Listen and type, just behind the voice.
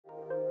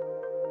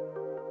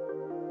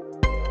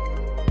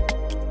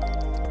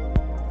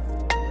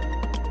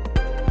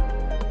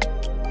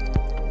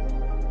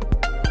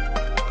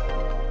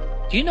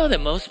Do you know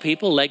that most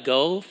people let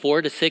go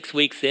 4 to 6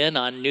 weeks in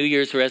on New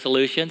Year's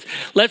resolutions?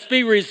 Let's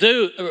be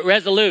resolute.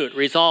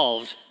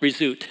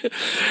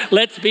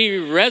 Let's be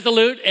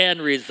resolute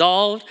and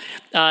resolved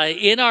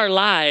in our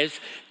lives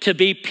to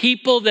be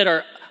people that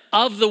are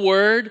of the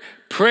word,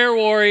 prayer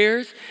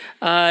warriors,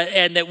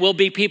 and that we'll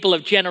be people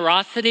of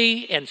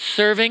generosity and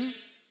serving,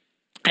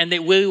 and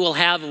that we will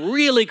have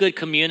really good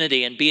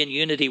community and be in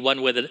unity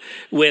one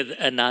with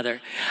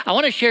another. I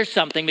want to share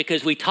something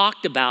because we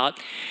talked about,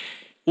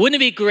 wouldn't it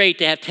be great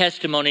to have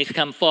testimonies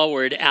come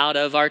forward out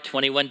of our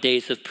 21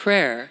 days of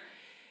prayer?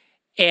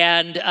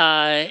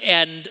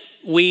 And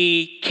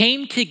we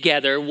came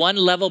together one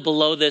level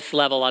below this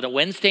level on a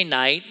Wednesday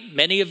night.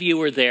 Many of you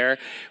were there.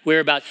 We were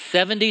about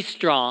 70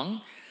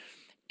 strong,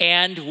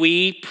 and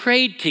we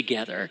prayed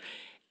together.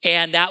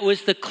 And that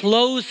was the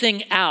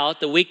closing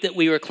out, the week that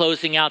we were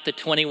closing out the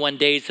 21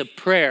 days of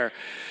prayer.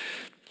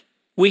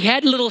 We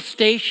had little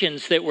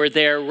stations that were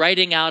there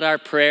writing out our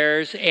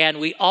prayers, and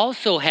we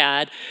also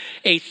had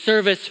a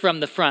service from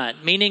the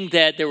front, meaning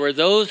that there were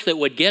those that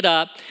would get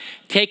up,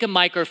 take a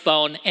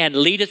microphone, and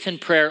lead us in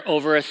prayer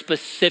over a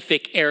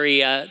specific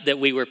area that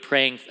we were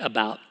praying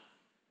about.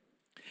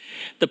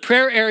 The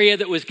prayer area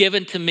that was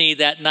given to me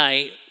that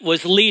night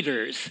was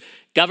leaders,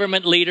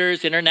 government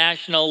leaders,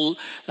 international,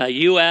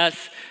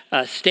 U.S.,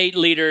 state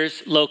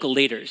leaders, local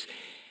leaders.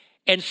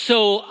 And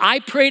so I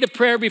prayed a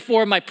prayer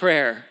before my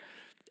prayer.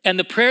 And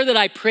the prayer that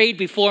I prayed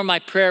before my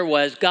prayer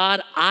was,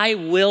 God, I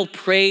will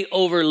pray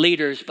over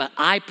leaders, but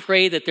I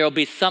pray that there will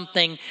be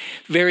something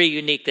very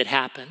unique that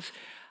happens.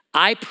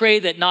 I pray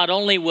that not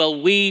only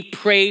will we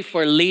pray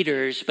for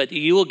leaders, but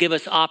you will give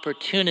us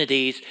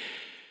opportunities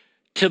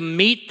to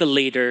meet the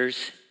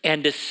leaders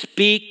and to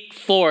speak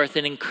forth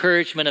an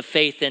encouragement of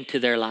faith into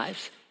their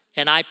lives.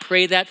 And I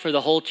pray that for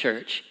the whole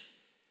church.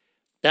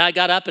 Then I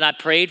got up and I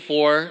prayed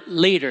for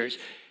leaders.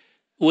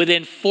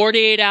 Within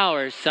 48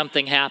 hours,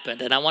 something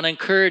happened. And I want to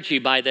encourage you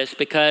by this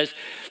because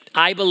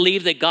I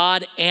believe that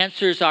God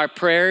answers our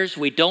prayers.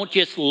 We don't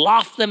just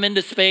loft them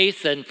into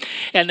space and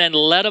then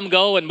let them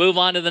go and move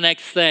on to the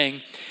next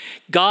thing.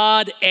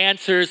 God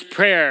answers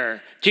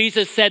prayer.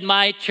 Jesus said,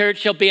 my church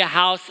shall be a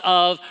house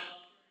of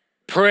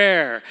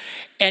prayer.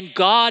 And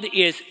God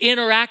is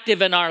interactive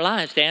in our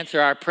lives to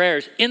answer our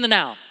prayers in the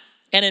now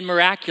and in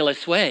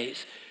miraculous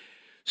ways.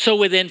 So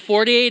within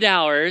 48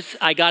 hours,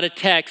 I got a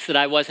text that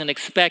I wasn't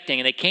expecting,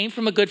 and it came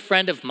from a good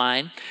friend of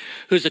mine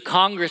who's a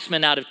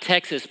congressman out of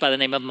Texas by the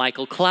name of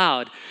Michael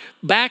Cloud.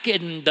 Back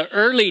in the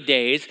early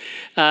days,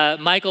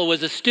 Michael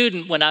was a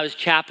student when I was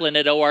chaplain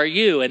at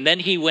ORU, and then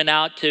he went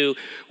out to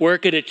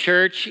work at a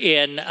church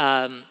in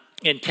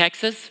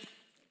Texas,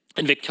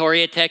 in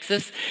Victoria,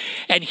 Texas,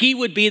 and he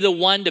would be the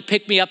one to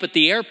pick me up at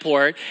the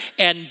airport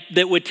and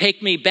that would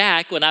take me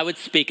back when I would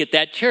speak at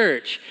that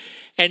church.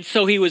 And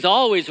so he was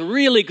always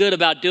really good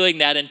about doing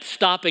that and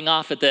stopping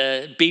off at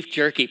the beef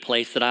jerky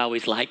place that I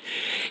always liked.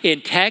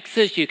 In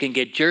Texas, you can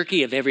get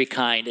jerky of every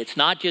kind. It's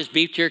not just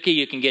beef jerky.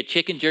 You can get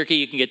chicken jerky.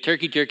 You can get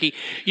turkey jerky.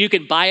 You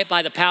can buy it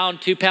by the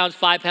pound, 2 pounds,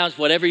 5 pounds,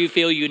 whatever you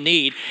feel you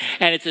need.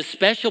 And it's a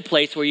special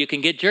place where you can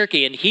get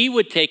jerky. And he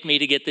would take me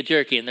to get the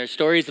jerky. And there's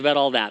stories about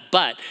all that.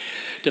 But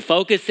to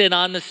focus in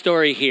on the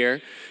story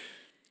here,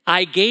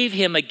 I gave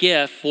him a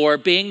gift for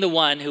being the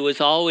one who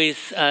was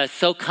always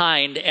so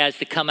kind as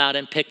to come out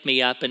and pick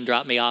me up and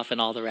drop me off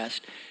and all the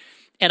rest.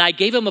 And I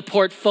gave him a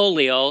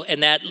portfolio,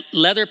 and that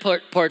leather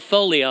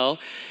portfolio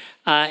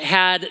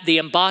had the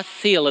embossed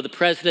seal of the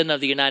President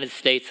of the United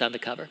States on the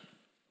cover.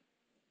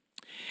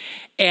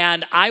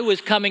 And I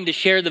was coming to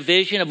share the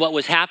vision of what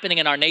was happening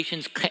in our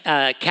nation's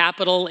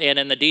capital and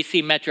in the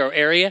DC metro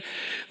area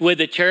with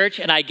the church.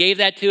 And I gave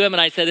that to him, and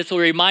I said, this will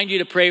remind you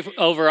to pray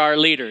over our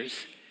leaders.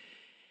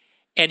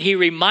 And he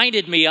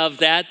reminded me of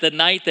that the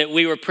night that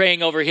we were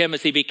praying over him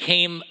as he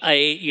became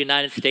a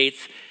United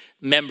States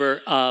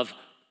member of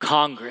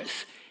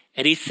Congress.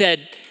 And he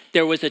said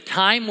there was a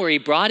time where he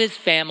brought his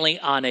family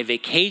on a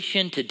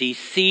vacation to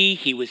DC.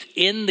 He was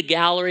in the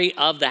gallery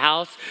of the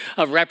House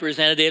of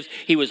Representatives.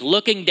 He was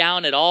looking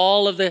down at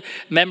all of the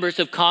members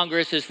of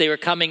Congress as they were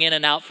coming in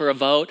and out for a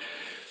vote.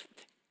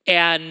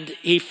 And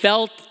he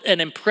felt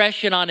an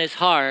impression on his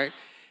heart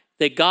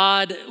that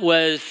God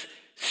was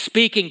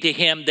speaking to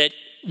him that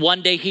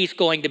one day he's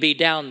going to be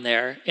down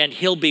there and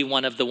he'll be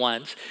one of the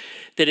ones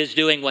that is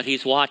doing what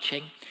he's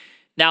watching.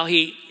 Now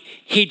he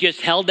just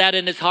held that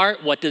in his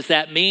heart. What does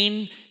that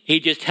mean? He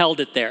just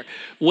held it there.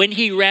 When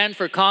he ran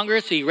for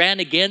Congress, he ran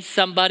against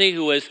somebody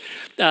who was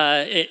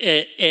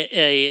an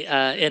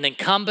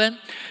incumbent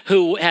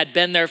who had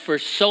been there for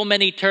so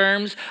many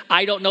terms.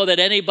 I don't know that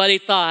anybody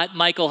thought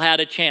Michael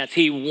had a chance.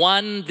 He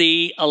won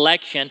the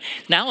election.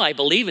 Now I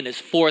believe in his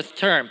 4th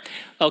term.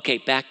 Okay,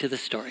 back to the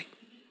story.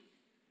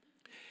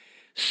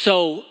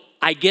 So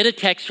I get a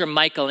text from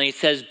Michael and he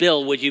says,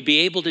 Bill, would you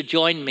be able to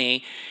join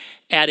me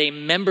at a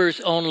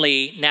members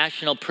only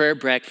national prayer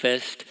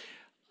breakfast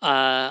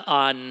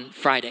on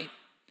Friday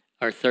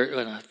or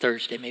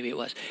Thursday, maybe it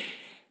was.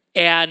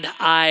 And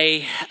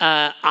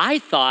I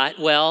thought,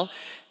 well,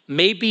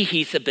 maybe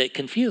he's a bit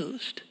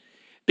confused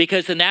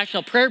Because the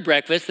National Prayer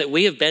Breakfast that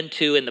we have been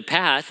to in the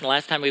past, and the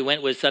last time we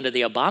went was under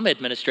the Obama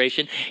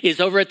administration, is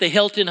over at the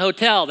Hilton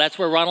Hotel. That's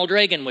where Ronald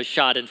Reagan was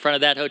shot, in front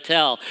of that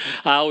hotel.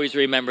 I always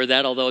remember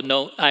that,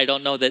 although I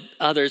don't know that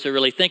others are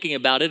really thinking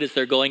about it as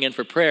they're going in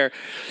for prayer.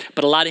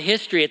 But a lot of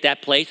history at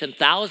that place, and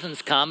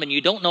thousands come, and you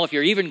don't know if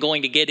you're even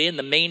going to get in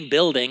the main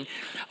building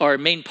or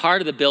main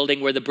part of the building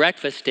where the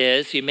breakfast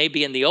is. You may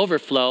be in the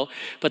overflow,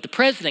 but the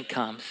president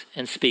comes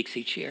and speaks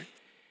each year.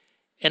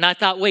 And I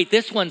thought, wait,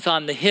 this one's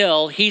on the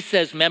hill. He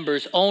says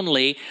members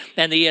only,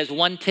 and he has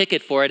one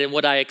ticket for it, and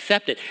would I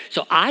accept it?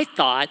 So I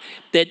thought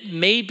that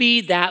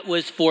maybe that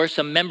was for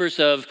some members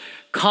of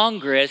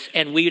Congress,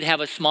 and we'd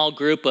have a small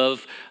group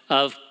of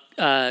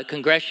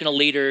congressional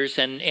leaders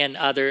and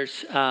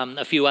others,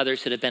 a few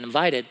others that have been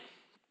invited.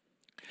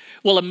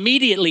 Well,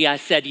 immediately I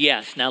said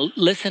yes. Now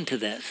listen to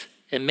this.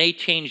 It may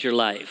change your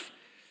life.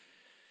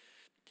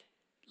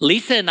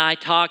 Lisa and I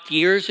talked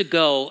years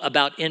ago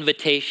about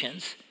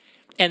invitations.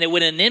 And that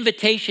when an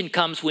invitation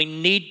comes, we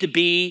need to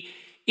be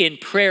in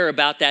prayer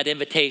about that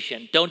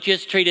invitation. Don't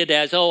just treat it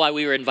as, oh,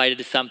 we were invited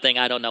to something.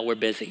 I don't know, we're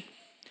busy.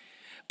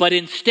 But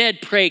instead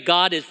pray,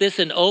 God, is this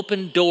an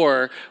open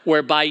door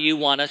whereby you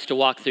want us to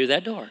walk through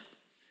that door?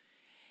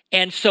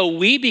 And so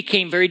we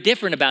became very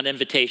different about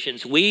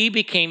invitations. We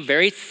became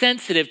very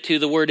sensitive to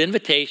the word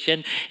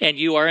invitation, and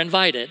you are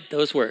invited,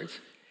 those words.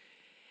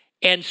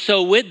 And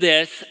so with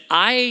this,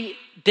 I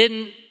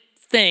didn't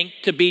think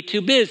to be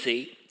too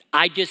busy.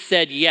 I just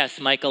said,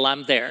 yes, Michael,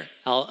 I'm there.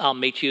 I'll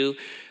meet you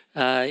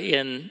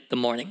in the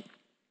morning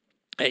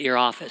at your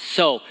office.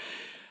 So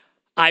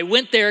I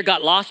went there,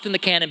 got lost in the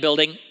Cannon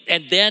building,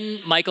 and then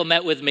Michael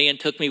met with me and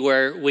took me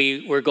where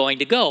we were going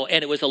to go.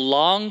 And it was a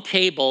long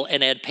table,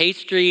 and it had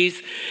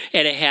pastries,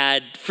 and it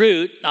had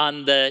fruit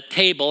on the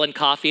table, and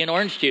coffee and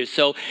orange juice.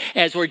 So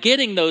as we're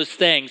getting those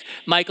things,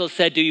 Michael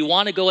said, do you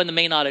want to go in the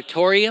main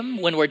auditorium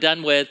when we're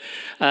done with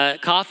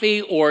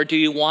coffee, or do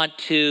you want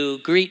to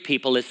greet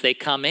people as they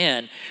come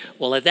in?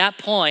 Well, at that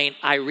point,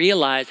 I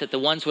realized that the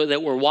ones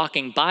that were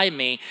walking by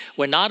me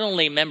were not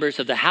only members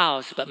of the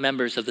House, but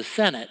members of the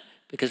Senate,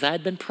 because I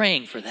had been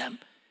praying for them.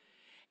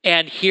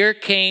 And here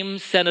came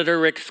Senator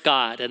Rick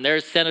Scott, and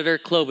there's Senator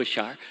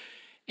Klobuchar,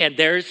 and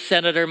there's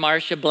Senator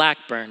Marsha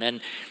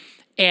Blackburn,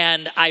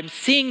 and I'm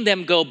seeing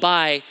them go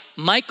by.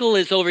 Michael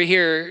is over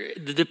here.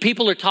 The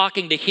people are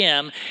talking to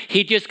him.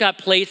 He just got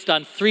placed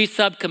on 3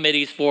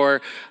 subcommittees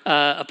for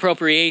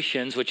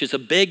appropriations, which is a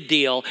big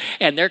deal,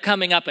 and they're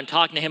coming up and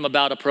talking to him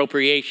about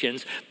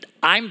appropriations.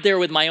 I'm there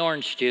with my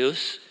orange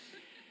juice.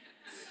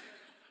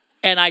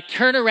 And I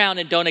turn around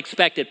and don't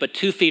expect it, but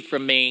 2 feet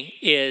from me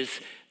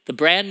is the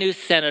brand new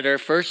senator,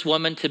 first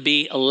woman to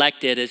be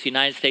elected as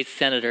United States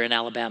Senator in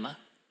Alabama,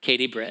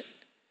 Katie Britt.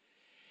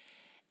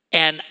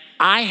 And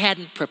I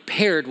hadn't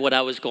prepared what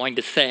I was going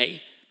to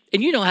say.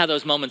 And you know how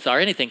those moments are.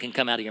 Anything can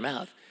come out of your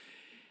mouth.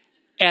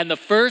 And the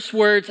first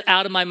words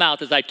out of my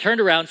mouth, as I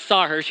turned around,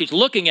 saw her, she's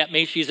looking at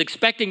me, she's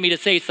expecting me to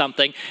say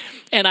something.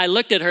 And I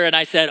looked at her and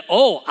I said,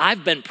 oh,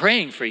 I've been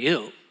praying for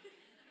you.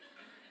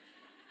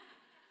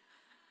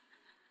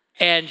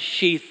 And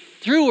she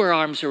threw her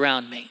arms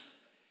around me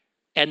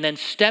and then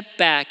stepped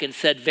back and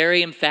said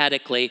very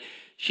emphatically,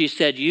 she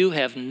said, you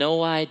have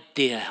no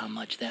idea how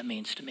much that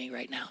means to me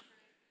right now.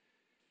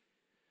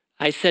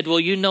 I said, well,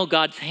 you know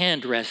God's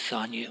hand rests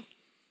on you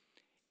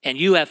and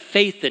you have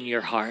faith in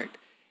your heart.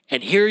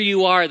 And here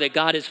you are that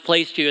God has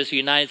placed you as a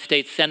United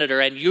States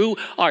Senator, and you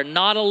are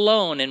not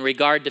alone in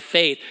regard to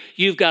faith.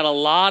 You've got a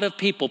lot of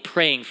people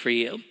praying for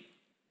you.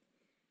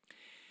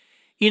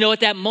 You know,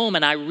 at that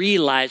moment, I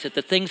realized that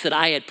the things that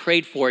I had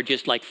prayed for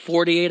just like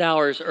 48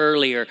 hours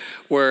earlier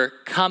were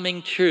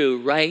coming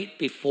true right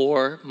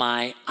before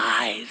my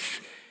eyes.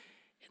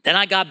 Then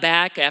I got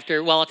back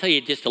after, well, I'll tell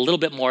you just a little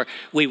bit more.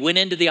 We went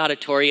into the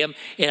auditorium.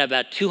 It had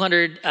about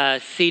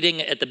 200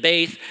 seating at the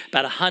base,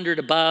 about 100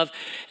 above,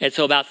 and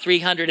so about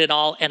 300 in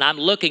all. And I'm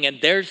looking,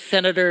 and there's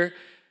Senator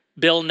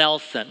Bill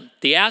Nelson,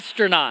 the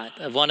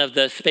astronaut of one of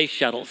the space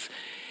shuttles,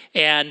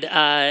 and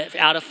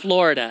out of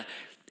Florida.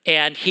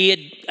 And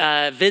he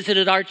had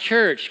visited our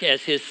church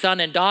as his son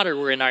and daughter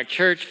were in our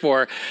church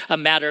for a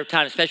matter of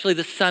time. Especially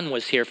the son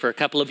was here for a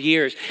couple of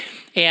years.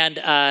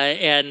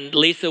 And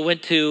Lisa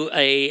went to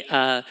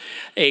a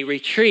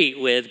retreat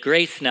with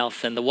Grace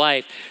Nelson, the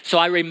wife. So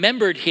I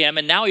remembered him,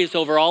 and now he's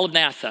over all of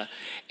NASA.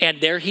 And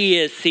there he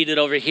is seated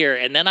over here.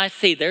 And then I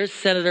see there's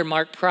Senator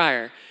Mark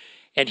Pryor.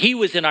 And he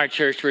was in our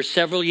church for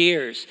several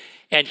years.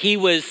 And he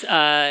was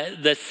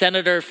the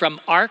senator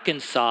from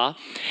Arkansas.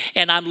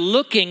 And I'm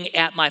looking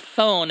at my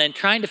phone and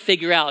trying to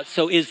figure out,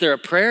 so is there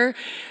a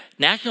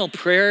national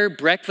prayer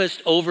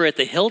breakfast over at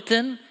the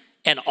Hilton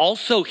and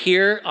also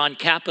here on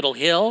Capitol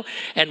Hill?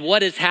 And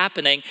what is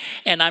happening?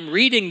 And I'm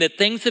reading that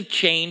things have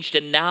changed,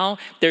 and now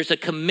there's a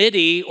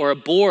committee or a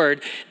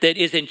board that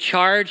is in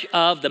charge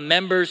of the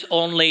members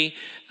only,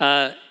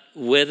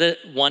 with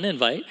one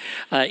invite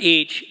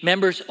each,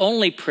 members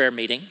only prayer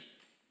meeting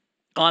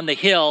on the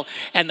Hill,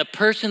 and the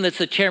person that's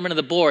the chairman of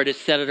the board is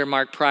Senator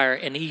Mark Pryor,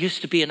 and he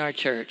used to be in our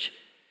church.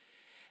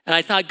 And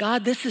I thought,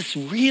 God, this is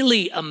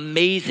really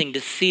amazing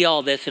to see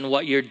all this and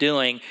what you're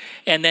doing.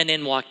 And then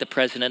in walked the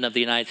President of the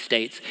United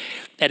States.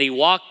 And he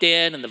walked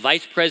in, and the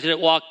Vice President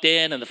walked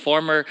in, and the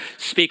former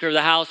Speaker of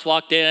the House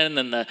walked in,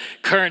 and the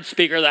current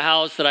Speaker of the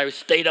House that I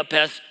stayed up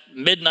past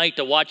midnight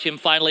to watch him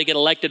finally get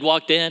elected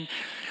walked in.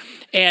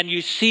 And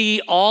you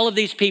see all of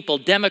these people,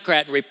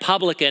 Democrat and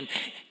Republican,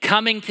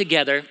 coming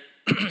together.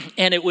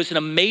 And it was an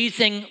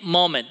amazing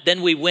moment.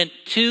 Then we went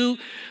to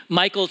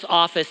Michael's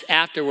office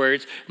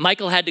afterwards.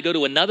 Michael had to go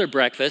to another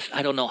breakfast.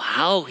 I don't know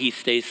how he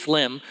stays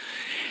slim.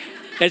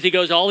 As he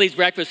goes to all these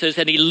breakfasts,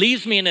 and he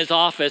leaves me in his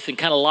office and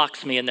kind of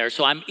locks me in there.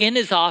 So I'm in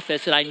his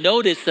office, and I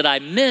noticed that I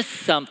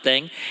missed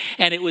something.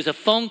 And it was a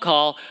phone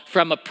call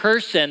from a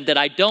person that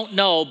I don't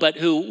know, but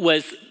who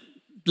was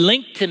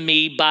linked to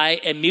me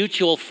by a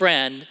mutual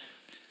friend.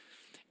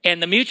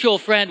 And the mutual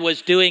friend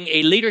was doing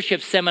a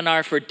leadership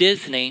seminar for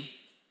Disney,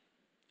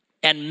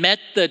 and met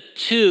the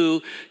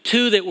two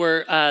that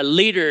were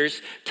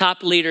leaders,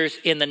 top leaders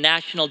in the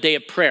National Day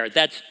of Prayer.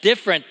 That's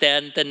different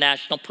than the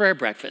National Prayer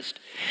Breakfast.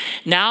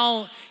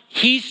 Now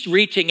he's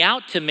reaching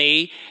out to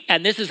me,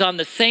 and this is on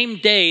the same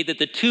day that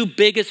the two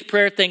biggest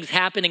prayer things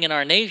happening in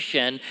our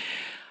nation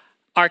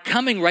are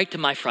coming right to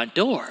my front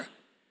door.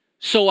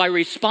 So I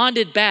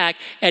responded back,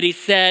 and he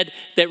said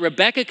that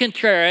Rebecca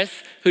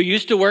Contreras, who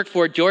used to work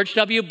for George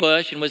W.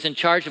 Bush and was in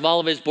charge of all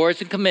of his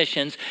boards and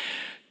commissions,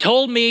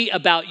 told me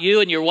about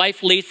you and your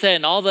wife, Lisa,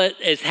 and all that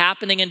is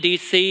happening in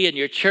D.C. and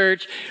your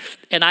church.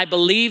 And I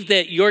believe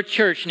that your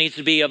church needs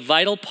to be a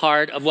vital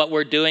part of what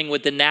we're doing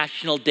with the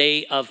National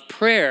Day of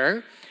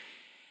Prayer.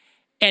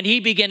 And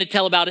he began to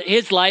tell about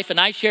his life, and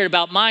I shared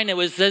about mine. It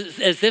was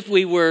as if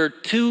we were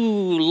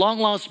two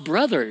long-lost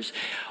brothers.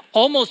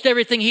 Almost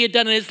everything he had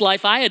done in his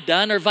life, I had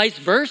done, or vice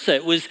versa.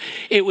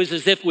 It was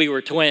as if we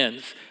were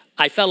twins.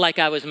 I felt like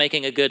I was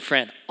making a good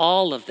friend.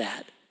 All of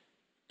that,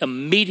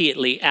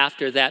 immediately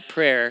after that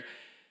prayer,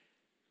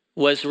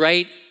 was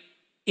right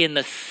in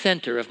the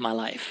center of my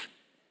life.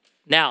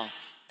 Now,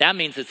 that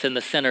means it's in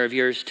the center of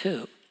yours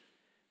too.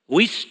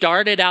 We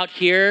started out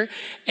here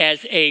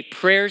as a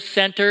prayer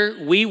center.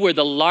 We were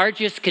the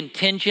largest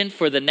contingent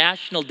for the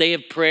National Day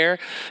of Prayer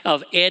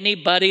of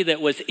anybody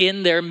that was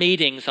in their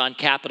meetings on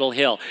Capitol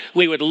Hill.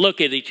 We would look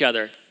at each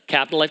other.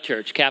 Capital Life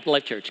Church, Capital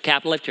Life Church,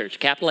 Capital Life Church,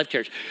 Capital Life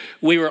Church.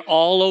 We were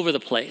all over the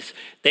place.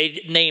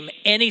 They'd name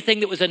anything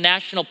that was a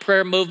national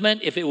prayer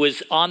movement, if it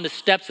was on the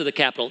steps of the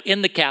Capitol,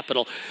 in the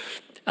Capitol,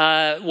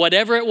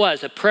 whatever it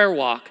was, a prayer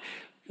walk,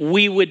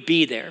 we would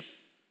be there.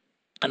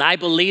 And I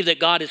believe that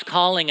God is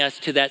calling us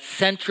to that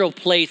central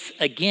place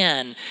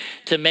again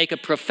to make a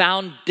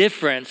profound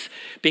difference,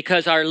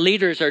 because our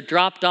leaders are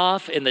dropped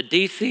off in the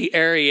DC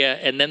area,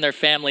 and then their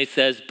family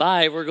says,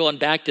 bye, we're going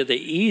back to the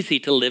easy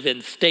to live in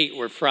state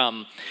we're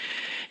from.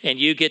 And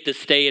you get to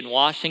stay in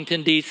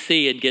Washington,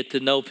 DC and get to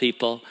know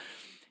people.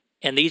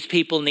 And these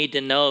people need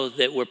to know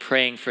that we're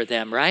praying for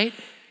them, right?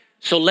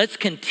 So let's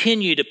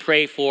continue to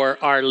pray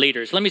for our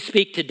leaders. Let me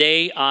speak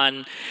today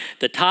on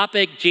the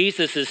topic,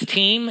 Jesus'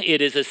 team.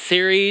 It is a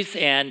series,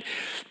 and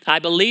I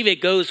believe it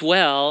goes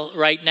well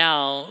right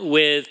now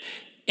with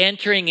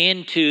entering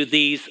into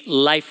these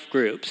life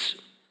groups.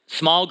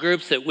 Small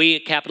groups that we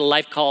at Capital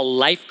Life call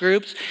life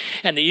groups,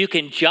 and that you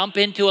can jump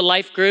into a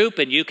life group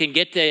and you can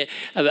get to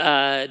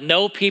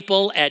know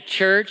people at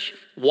church,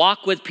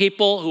 walk with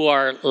people who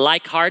are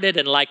like-hearted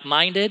and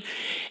like-minded,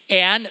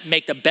 and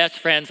make the best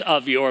friends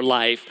of your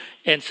life.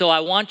 And so I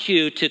want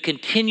you to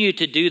continue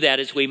to do that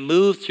as we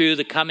move through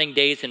the coming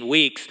days and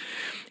weeks.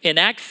 In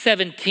Acts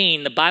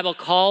 17, the Bible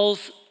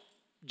calls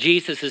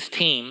Jesus'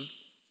 team,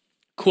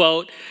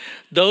 quote,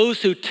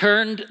 those who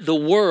turned the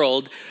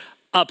world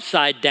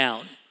upside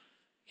down.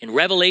 In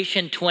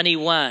Revelation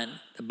 21,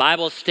 the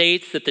Bible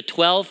states that the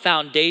 12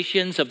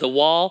 foundations of the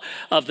wall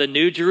of the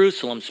New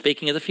Jerusalem,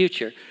 speaking of the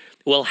future,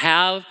 will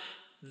have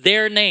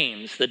their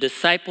names, the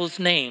disciples'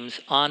 names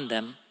on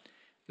them.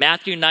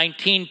 Matthew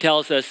 19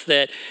 tells us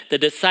that the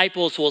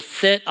disciples will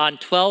sit on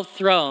 12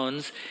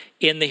 thrones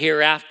in the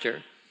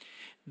hereafter.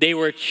 They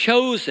were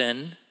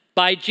chosen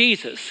by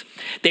Jesus.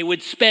 They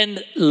would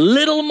spend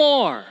little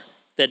more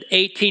than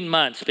 18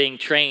 months being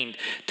trained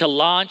to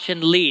launch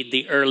and lead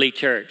the early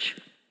church.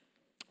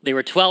 They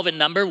were 12 in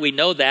number, we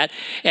know that,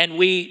 and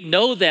we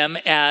know them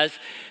as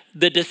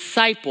the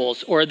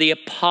disciples or the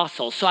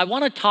apostles. So I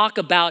want to talk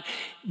about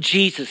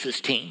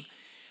Jesus' team,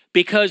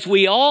 because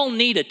we all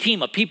need a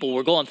team of people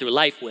we're going through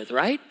life with,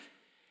 right?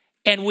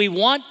 And we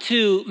want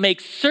to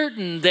make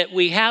certain that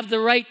we have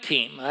the right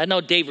team. I know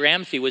Dave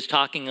Ramsey was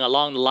talking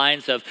along the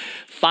lines of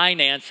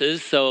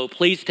finances, so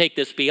please take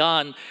this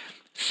beyond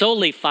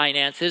solely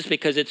finances,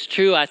 because it's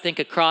true, I think,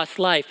 across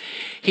life.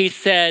 He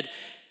said,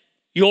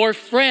 your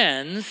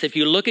friends, if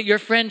you look at your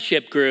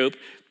friendship group,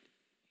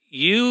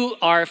 you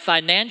are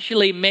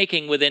financially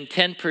making within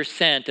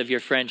 10% of your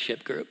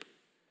friendship group.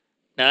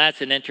 Now,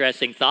 that's an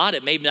interesting thought.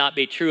 It may not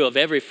be true of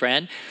every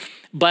friend,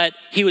 but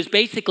he was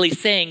basically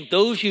saying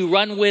those you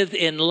run with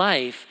in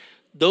life,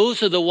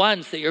 those are the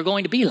ones that you're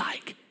going to be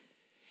like.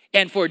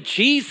 And for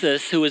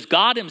Jesus, who is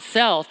God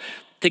himself,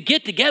 to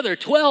get together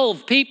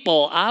 12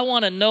 people. I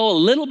want to know a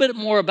little bit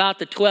more about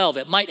the 12.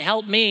 It might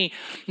help me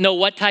know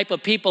what type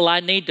of people I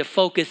need to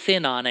focus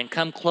in on and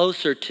come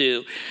closer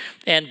to,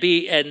 and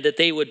that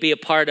they would be a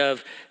part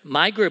of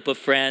my group of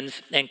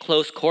friends and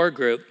close core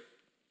group.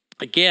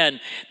 Again,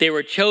 they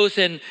were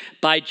chosen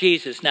by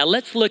Jesus. Now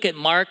let's look at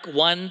Mark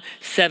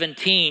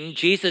 1:17.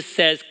 Jesus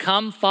says,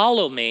 "Come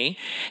follow me,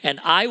 and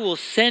I will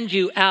send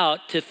you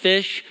out to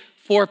fish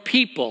for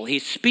people."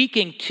 He's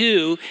speaking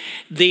to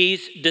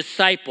these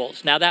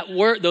disciples. Now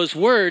those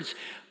words,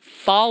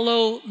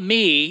 "follow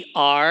me,"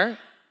 are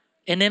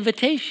an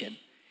invitation.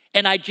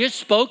 And I just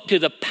spoke to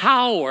the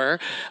power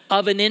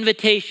of an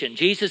invitation.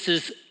 Jesus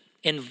is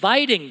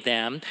inviting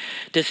them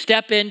to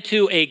step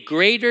into a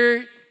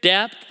greater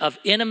depth of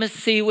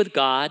intimacy with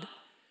God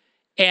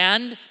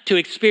and to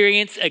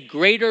experience a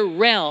greater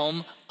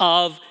realm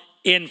of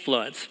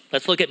influence.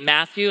 Let's look at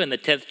Matthew in the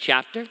 10th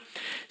chapter,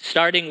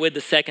 starting with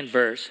the 2nd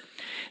verse.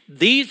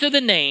 "These are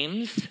the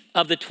names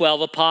of the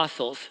 12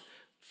 apostles.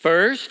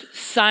 First,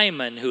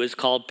 Simon, who is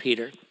called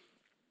Peter,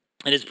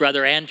 and his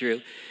brother Andrew.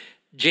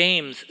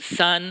 James,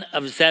 son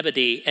of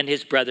Zebedee, and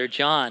his brother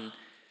John.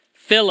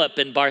 Philip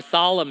and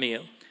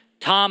Bartholomew.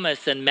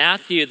 Thomas and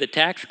Matthew, the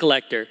tax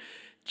collector.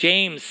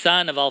 James,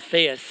 son of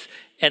Alphaeus,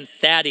 and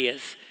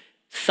Thaddeus.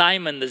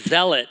 Simon the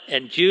Zealot,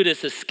 and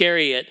Judas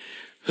Iscariot,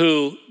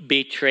 who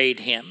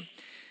betrayed him."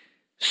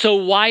 So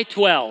why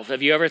 12?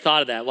 Have you ever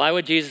thought of that? Why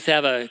would Jesus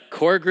have a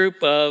core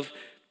group of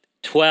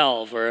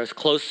 12 or a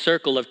close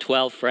circle of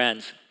 12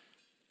 friends?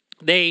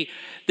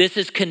 This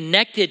is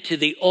connected to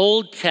the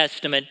Old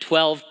Testament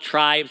 12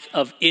 tribes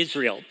of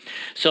Israel.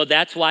 So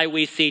that's why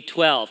we see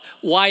 12.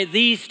 Why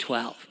these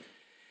 12?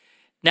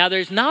 Now,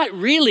 there's not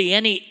really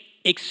any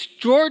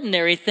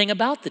extraordinary thing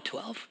about the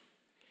 12.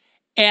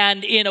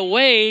 And in a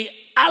way,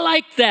 I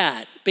like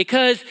that,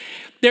 because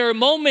there are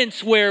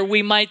moments where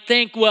we might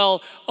think,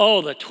 well,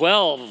 the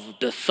 12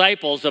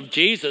 disciples of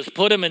Jesus,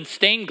 put them in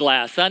stained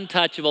glass,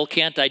 untouchable,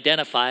 can't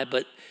identify.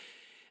 But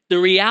the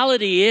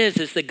reality is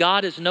that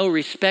God is no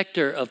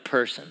respecter of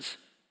persons.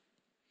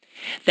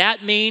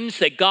 That means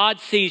that God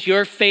sees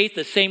your faith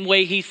the same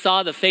way he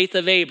saw the faith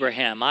of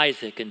Abraham,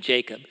 Isaac, and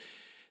Jacob.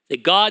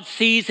 That God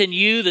sees in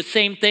you the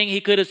same thing he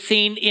could have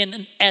seen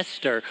in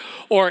Esther,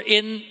 or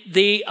in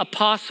the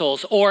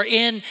apostles, or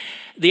in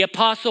the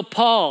apostle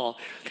Paul.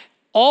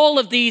 All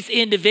of these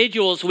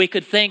individuals we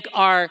could think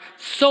are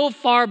so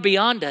far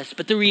beyond us,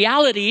 but the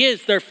reality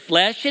is they're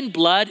flesh and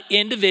blood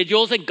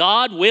individuals, and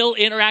God will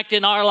interact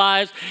in our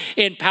lives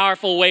in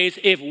powerful ways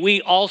if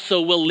we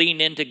also will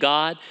lean into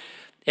God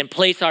and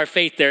place our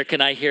faith there. Can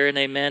I hear an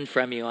amen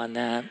from you on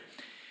that?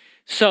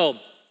 So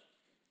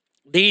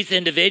these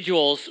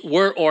individuals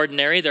were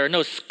ordinary. There are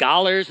no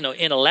scholars, no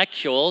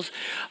intellectuals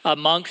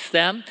amongst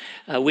them.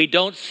 We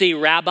don't see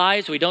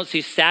rabbis. We don't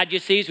see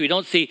Sadducees. We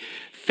don't see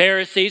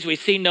Pharisees. We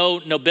see no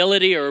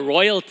nobility or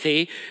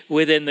royalty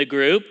within the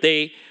group.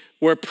 They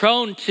were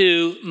prone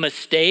to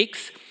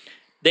mistakes.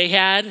 They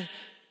had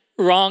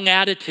wrong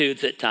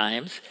attitudes at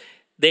times.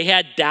 They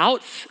had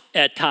doubts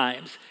at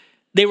times.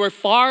 They were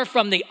far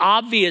from the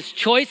obvious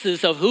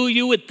choices of who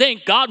you would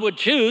think God would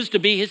choose to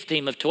be his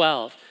team of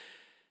 12.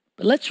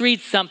 But let's read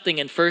something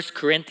in 1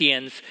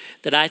 Corinthians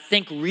that I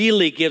think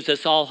really gives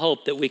us all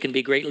hope that we can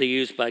be greatly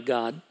used by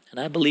God. And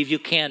I believe you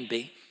can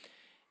be.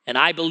 And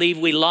I believe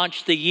we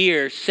launched the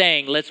year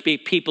saying, let's be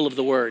people of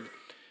the word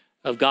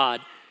of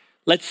God.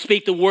 Let's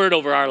speak the word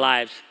over our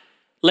lives.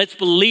 Let's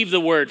believe the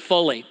word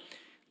fully.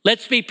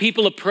 Let's be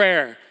people of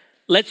prayer.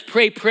 Let's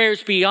pray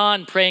prayers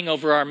beyond praying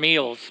over our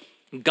meals.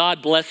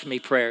 God bless me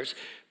prayers.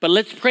 But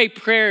let's pray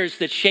prayers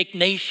that shake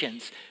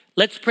nations.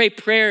 Let's pray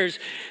prayers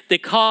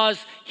that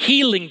cause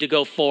healing to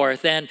go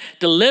forth, and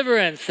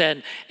deliverance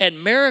and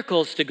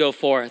miracles to go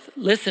forth.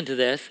 Listen to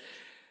this.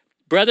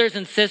 Brothers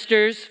and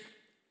sisters,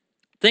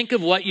 think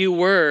of what you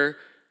were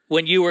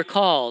when you were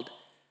called.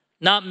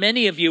 Not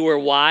many of you were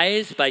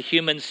wise by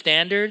human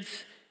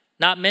standards.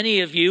 Not many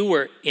of you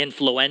were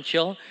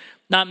influential.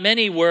 Not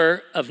many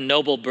were of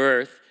noble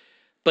birth.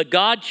 But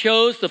God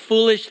chose the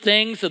foolish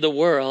things of the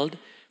world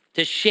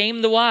to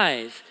shame the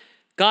wise.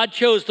 God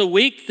chose the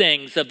weak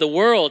things of the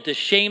world to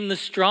shame the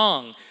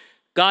strong.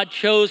 God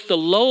chose the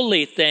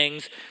lowly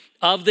things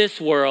of this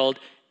world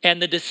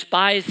and the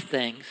despised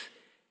things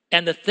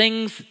and the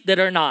things that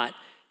are not,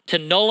 to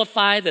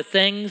nullify the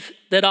things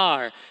that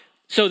are,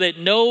 so that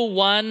no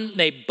one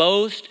may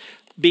boast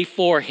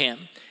before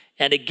him.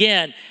 And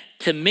again,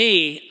 to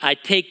me, I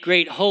take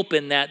great hope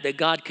in that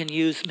God can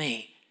use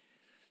me.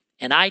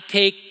 And I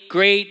take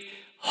great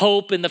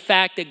hope in the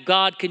fact that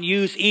God can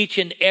use each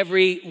and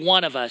every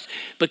one of us,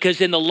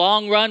 because in the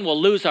long run, we'll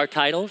lose our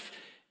titles.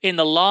 In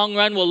the long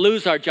run, we'll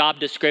lose our job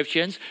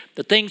descriptions.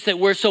 The things that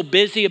we're so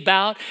busy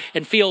about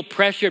and feel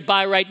pressured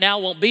by right now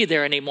won't be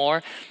there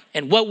anymore.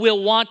 And what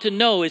we'll want to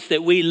know is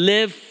that we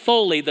live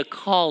fully the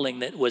calling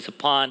that was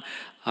upon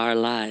our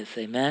lives.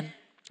 Amen?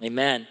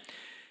 Amen.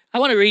 I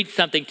want to read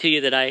something to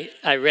you that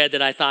I read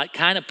that I thought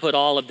kind of put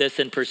all of this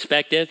in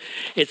perspective.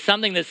 It's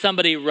something that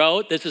somebody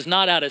wrote. This is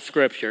not out of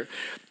scripture,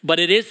 but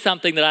it is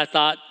something that I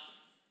thought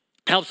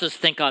helps us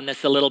think on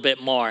this a little bit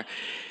more.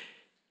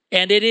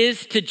 And it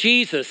is to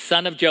Jesus,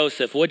 son of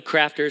Joseph,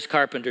 woodcrafter's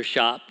carpenter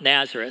shop,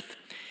 Nazareth.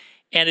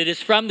 And it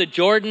is from the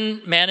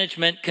Jordan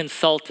Management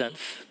Consultants.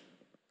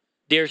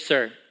 Dear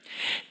sir,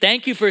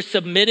 thank you for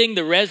submitting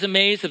the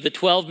resumes of the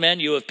 12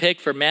 men you have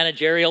picked for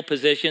managerial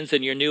positions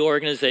in your new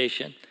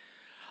organization.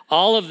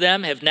 All of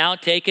them have now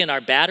taken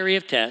our battery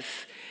of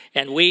tests,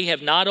 and we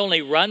have not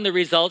only run the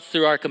results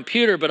through our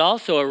computer, but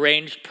also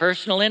arranged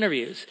personal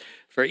interviews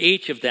for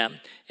each of them.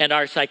 And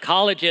our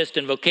psychologist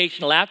and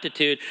vocational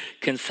aptitude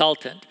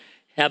consultant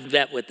have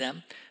met with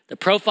them. The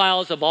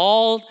profiles of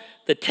all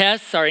the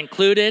tests are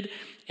included,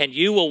 and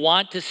you will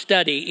want to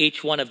study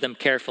each one of them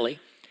carefully.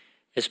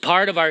 As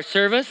part of our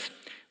service,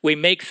 we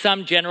make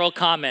some general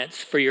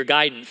comments for your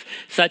guidance,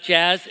 such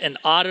as an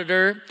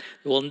auditor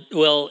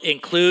will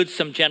include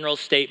some general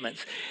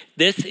statements.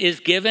 This is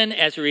given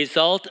as a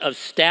result of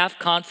staff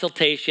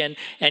consultation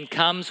and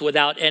comes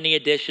without any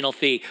additional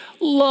fee.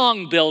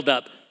 Long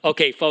buildup.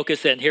 Okay,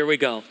 focus in. Here we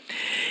go.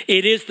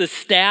 It is the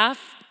staff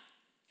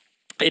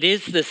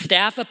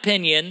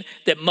opinion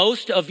that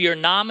most of your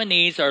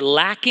nominees are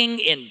lacking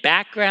in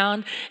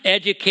background,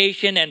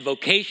 education, and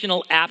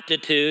vocational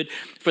aptitude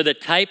for the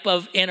type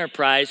of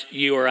enterprise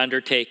you are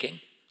undertaking.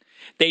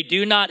 They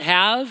do not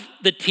have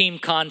the team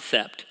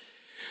concept.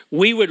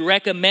 We would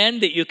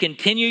recommend that you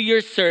continue your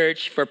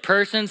search for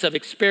persons of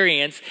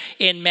experience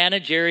in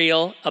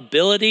managerial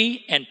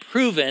ability and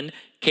proven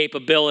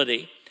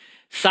capability.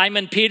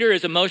 Simon Peter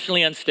is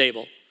emotionally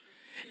unstable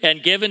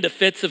and given to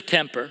fits of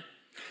temper.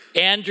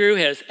 Andrew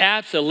has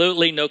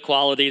absolutely no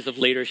qualities of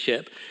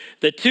leadership.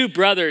 The two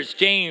brothers,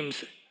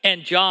 James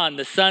and John,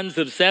 the sons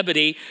of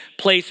Zebedee,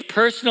 place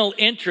personal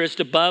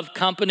interest above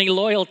company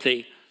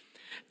loyalty.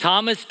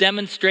 Thomas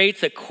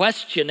demonstrates a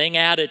questioning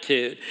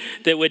attitude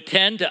that would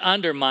tend to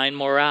undermine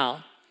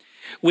morale.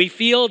 We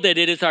feel that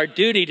it is our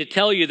duty to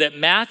tell you that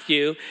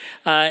Matthew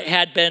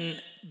had been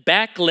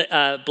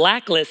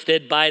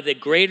blacklisted by the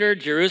Greater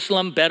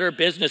Jerusalem Better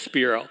Business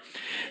Bureau.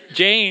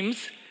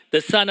 James,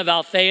 the son of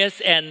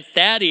Alphaeus, and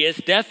Thaddeus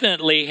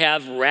definitely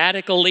have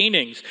radical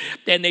leanings,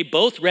 and they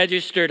both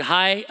registered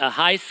a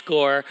high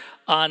score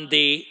on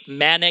the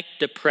manic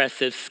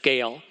depressive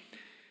scale.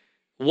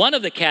 One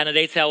of the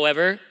candidates,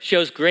 however,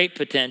 shows great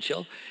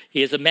potential.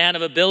 He is a man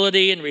of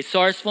ability and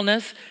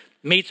resourcefulness,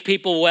 meets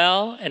people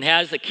well, and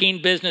has a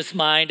keen business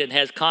mind and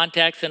has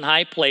contacts in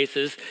high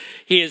places.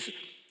 He is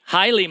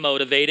highly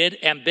motivated,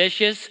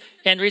 ambitious,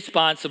 and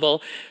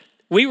responsible.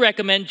 We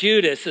recommend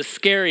Judas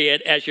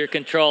Iscariot as your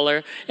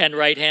controller and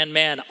right-hand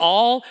man.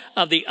 All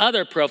of the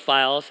other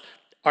profiles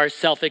are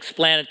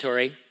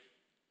self-explanatory.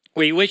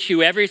 We wish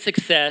you every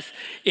success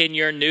in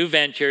your new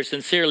venture.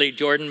 Sincerely,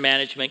 Jordan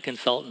Management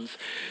Consultants.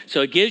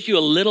 So it gives you a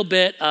little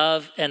bit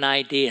of an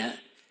idea.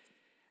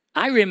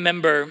 I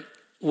remember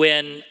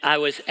when I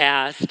was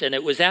asked, and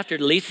it was after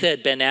Lisa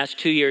had been asked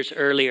 2 years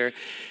earlier.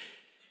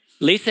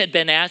 Lisa had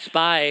been asked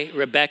by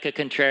Rebecca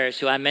Contreras,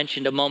 who I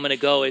mentioned a moment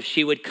ago, if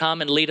she would come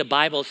and lead a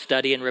Bible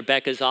study in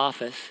Rebecca's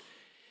office.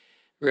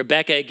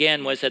 Rebecca,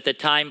 again, was at the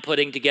time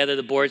putting together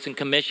the boards and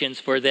commissions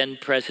for then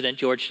President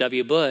George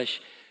W. Bush.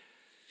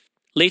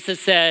 Lisa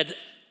said,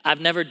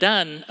 I've never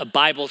done a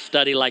Bible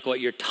study like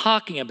what you're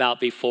talking about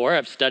before.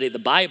 I've studied the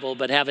Bible,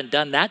 but haven't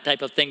done that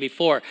type of thing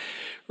before.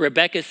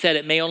 Rebecca said,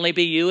 it may only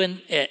be you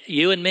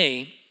and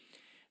me,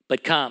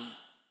 but come.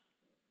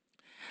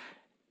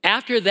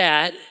 After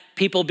that,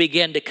 people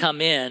began to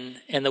come in,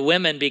 and the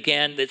women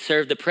that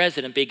served the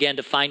president began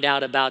to find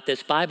out about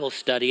this Bible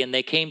study, and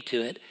they came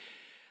to it.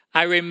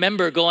 I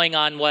remember going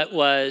on what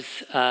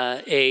was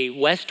a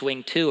West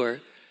Wing tour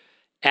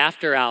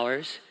after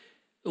hours.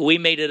 We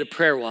made it a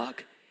prayer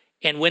walk.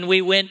 And when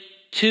we went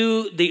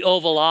to the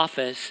Oval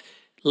Office,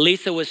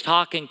 Lisa was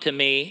talking to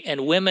me,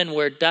 and women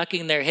were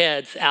ducking their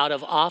heads out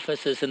of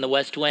offices in the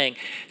West Wing,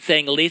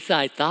 saying, Lisa,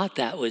 I thought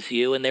that was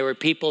you. And there were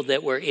people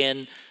that were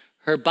in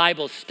her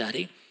Bible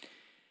study.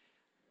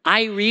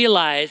 I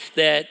realized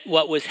that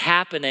what was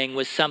happening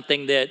was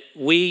something that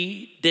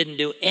we didn't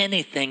do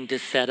anything to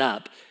set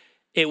up.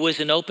 It was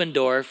an open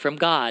door from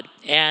God.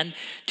 And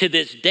to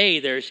this day,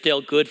 there are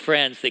still good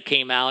friends that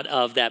came out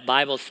of that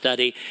Bible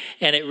study,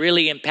 and it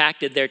really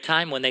impacted their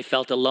time when they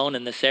felt alone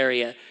in this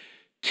area.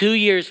 2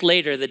 years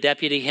later, the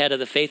deputy head of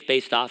the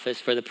faith-based office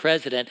for the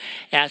president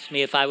asked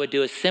me if I would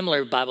do a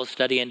similar Bible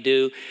study and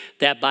do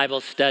that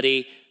Bible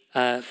study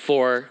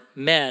for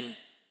men.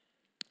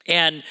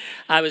 And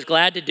I was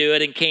glad to do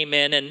it and came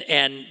in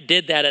and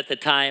did that at the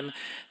time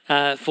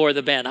for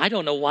the men. I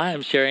don't know why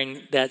I'm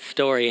sharing that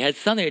story. It had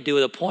something to do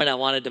with a point I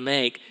wanted to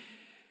make.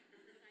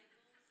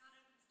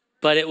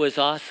 But it was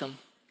awesome.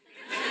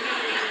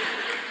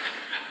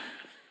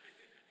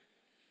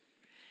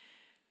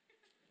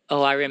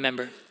 Oh, I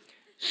remember.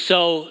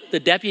 So the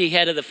deputy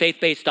head of the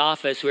faith-based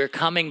office, we were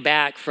coming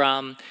back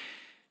from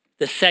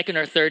the second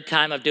or third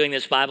time of doing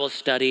this Bible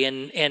study,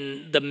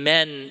 and the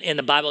men in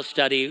the Bible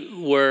study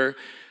were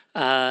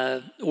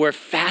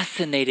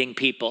fascinating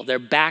people, their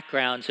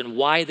backgrounds and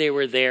why they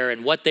were there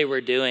and what they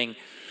were doing.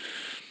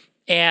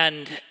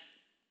 And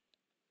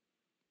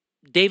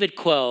David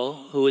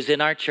Quo, who was in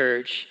our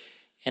church,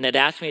 and had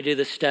asked me to do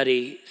the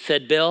study,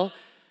 said, Bill,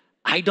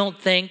 I don't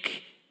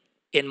think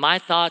in my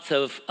thoughts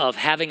of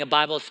having a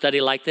Bible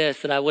study like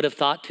this that I would have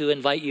thought to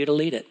invite you to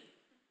lead it.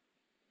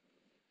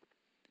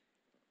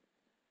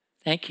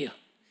 Thank you.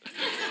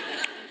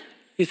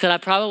 He said, I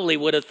probably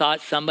would have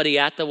thought somebody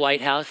at the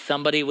White House,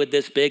 somebody with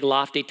this big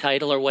lofty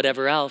title or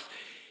whatever else.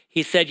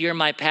 He said, you're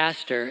my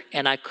pastor,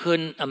 and I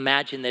couldn't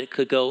imagine that it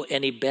could go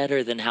any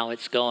better than how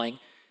it's going.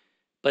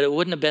 But it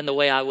wouldn't have been the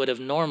way I would have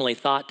normally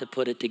thought to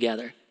put it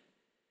together.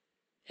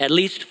 At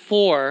least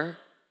 4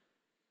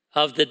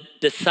 of the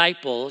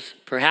disciples,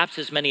 perhaps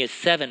as many as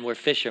 7, were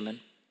fishermen.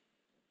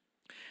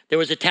 There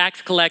was a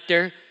tax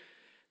collector.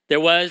 There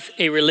was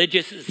a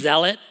religious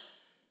zealot.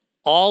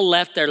 All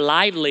left their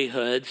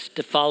livelihoods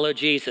to follow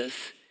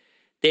Jesus.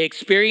 They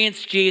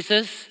experienced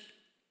Jesus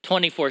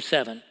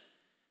 24/7.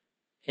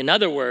 In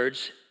other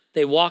words,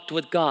 they walked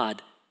with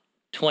God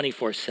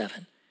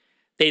 24/7.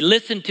 They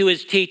listened to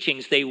his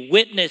teachings. They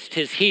witnessed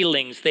his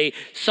healings. They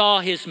saw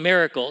his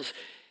miracles.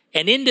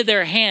 And into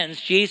their hands,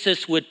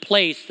 Jesus would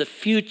place the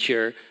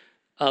future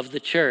of the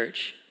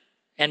church.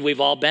 And we've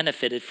all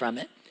benefited from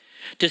it.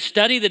 To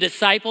study the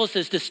disciples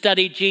is to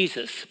study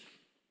Jesus.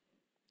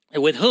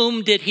 With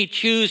whom did he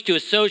choose to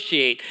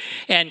associate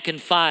and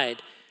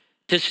confide?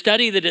 To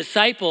study the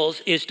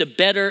disciples is to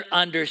better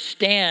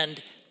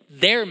understand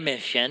their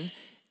mission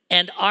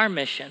and our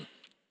mission.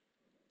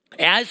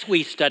 As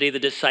we study the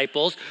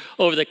disciples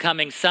over the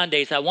coming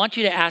Sundays, I want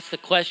you to ask the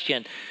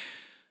question,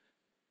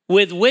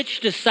 with which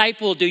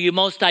disciple do you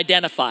most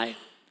identify?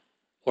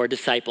 Or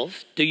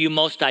disciples do you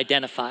most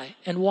identify,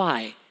 and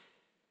why?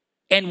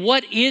 And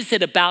what is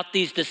it about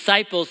these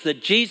disciples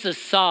that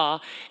Jesus saw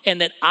and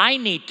that I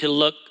need to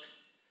look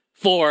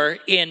for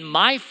in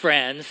my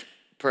friends,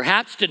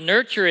 perhaps to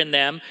nurture in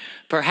them,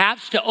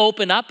 perhaps to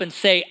open up and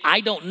say,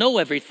 I don't know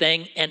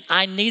everything, and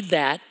I need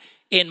that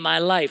in my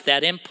life,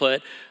 that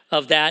input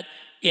of that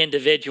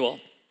individual.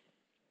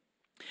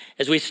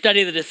 As we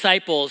study the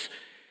disciples,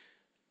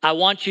 I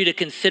want you to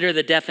consider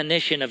the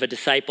definition of a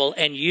disciple,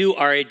 and you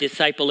are a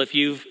disciple if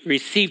you've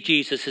received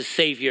Jesus as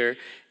Savior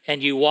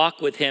and you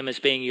walk with him as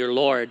being your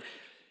Lord.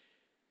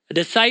 A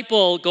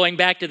disciple, going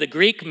back to the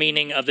Greek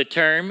meaning of the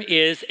term,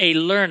 is a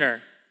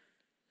learner,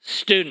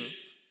 student,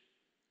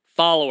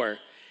 follower,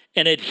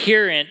 an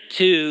adherent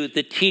to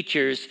the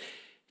teacher's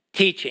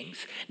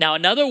teachings. Now,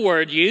 another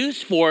word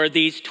used for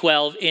these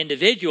 12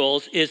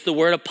 individuals is the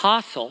word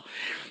apostle.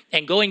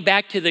 And going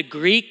back to the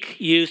Greek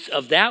use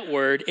of that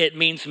word, it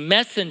means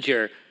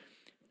messenger,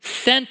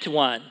 sent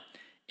one,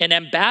 an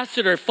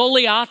ambassador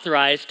fully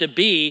authorized to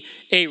be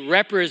a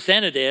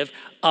representative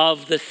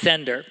of the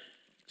sender.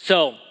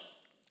 So,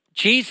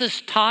 Jesus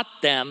taught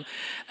them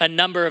a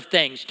number of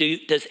things.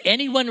 Does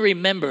anyone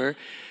remember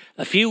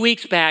a few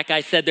weeks back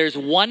I said there's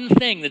one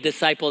thing the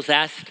disciples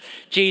asked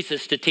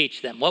Jesus to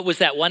teach them? What was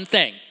that one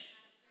thing?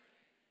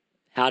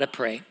 How to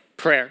pray.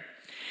 Prayer.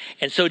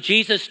 And so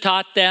Jesus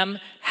taught them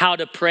how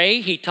to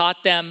pray. He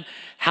taught them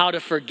how to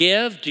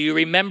forgive. Do you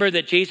remember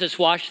that Jesus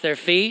washed their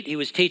feet? He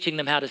was teaching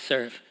them how to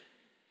serve.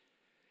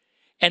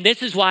 And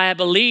this is why I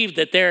believe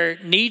that there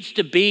needs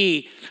to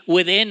be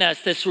within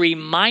us this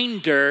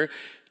reminder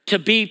to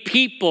be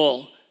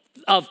people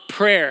of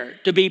prayer,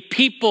 to be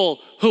people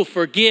who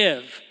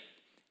forgive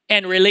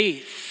and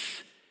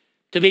release,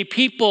 to be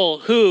people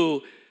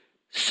who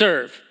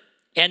serve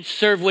and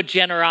serve with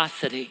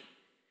generosity,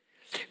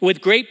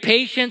 with great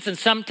patience, and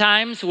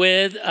sometimes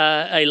with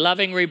a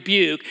loving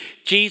rebuke.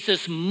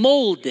 Jesus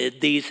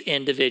molded these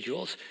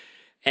individuals.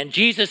 And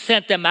Jesus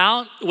sent them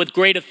out with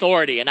great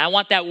authority. And I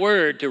want that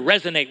word to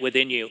resonate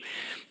within you.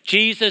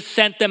 Jesus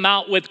sent them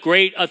out with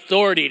great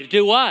authority to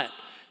do what?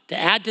 To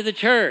add to the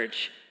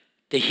church,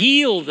 to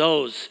heal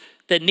those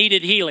that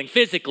needed healing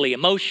physically,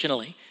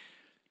 emotionally,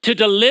 to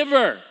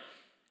deliver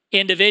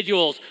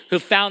individuals who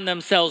found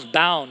themselves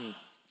bound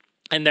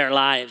in their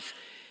lives.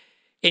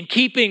 In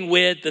keeping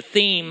with the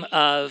theme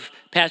of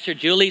Pastor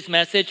Julie's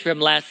message from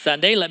last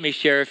Sunday, let me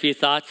share a few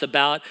thoughts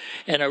about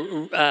and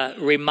a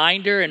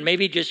reminder, and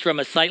maybe just from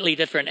a slightly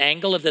different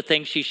angle of the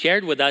things she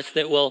shared with us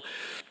that will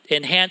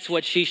enhance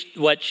what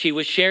she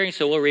was sharing,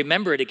 so we'll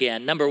remember it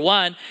again. Number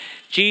one,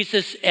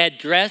 Jesus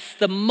addressed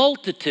the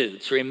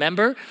multitudes.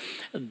 Remember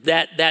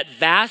that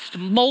vast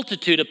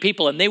multitude of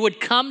people, and they would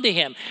come to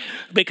him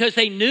because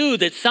they knew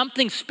that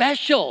something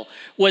special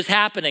was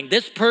happening.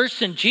 This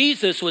person,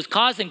 Jesus, was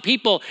causing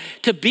people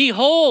to be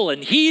whole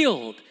and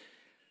healed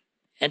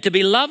and to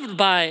be loved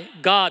by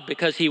God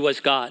because he was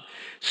God.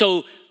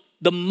 So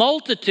the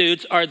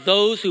multitudes are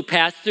those who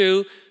pass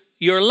through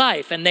your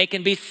life, and they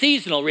can be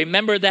seasonal.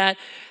 Remember that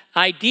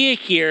idea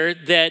here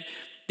that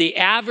the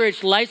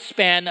average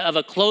lifespan of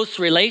a close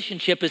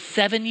relationship is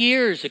 7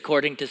 years,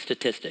 according to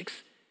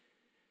statistics.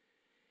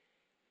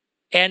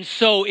 And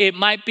so it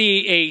might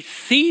be a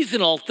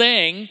seasonal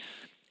thing,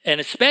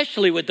 and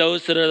especially with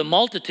those that are the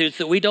multitudes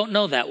that we don't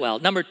know that well.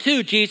 Number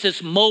two,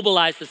 Jesus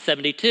mobilized the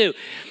 72.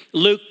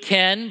 Luke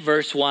 10,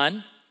 verse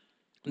 1.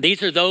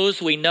 These are those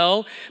we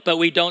know, but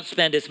we don't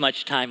spend as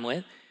much time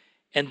with.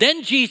 And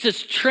then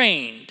Jesus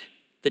trained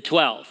the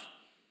 12.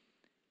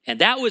 And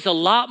that was a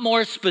lot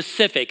more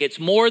specific. It's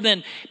more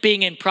than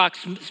being in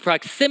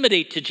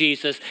proximity to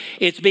Jesus.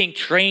 It's being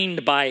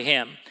trained by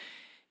him.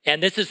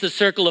 And this is the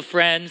circle of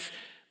friends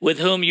with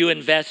whom you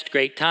invest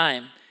great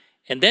time.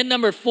 And then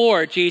number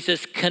 4,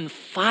 Jesus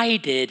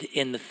confided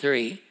in the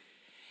 3.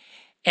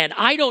 And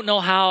I don't know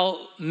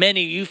how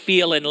many you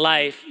feel in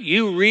life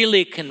you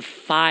really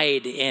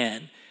confide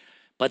in.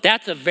 But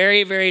that's a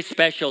very, very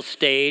special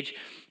stage.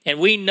 And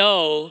we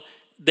know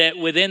that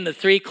within the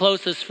 3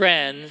 closest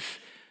friends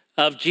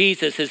of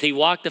Jesus as he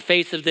walked the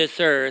face of this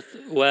earth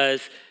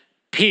was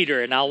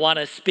Peter. And I want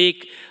to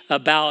speak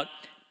about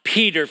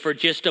Peter for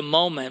just a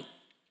moment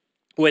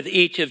with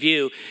each of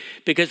you,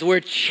 because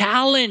we're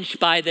challenged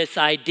by this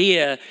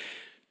idea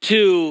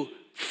to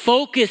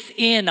focus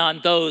in on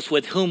those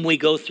with whom we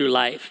go through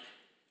life,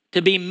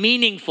 to be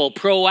meaningful,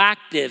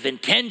 proactive,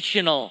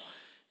 intentional,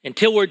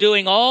 until we're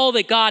doing all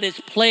that God has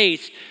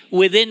placed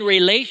within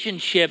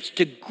relationships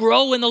to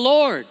grow in the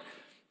Lord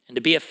and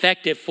to be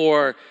effective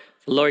for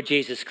the Lord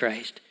Jesus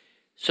Christ.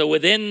 So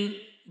within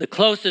the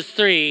closest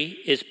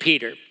 3 is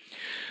Peter.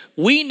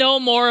 We know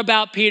more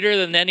about Peter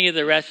than any of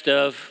the rest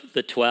of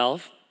the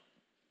 12.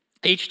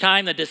 Each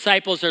time the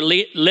disciples are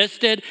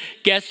listed,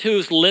 guess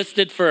who's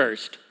listed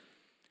first?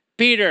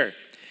 Peter.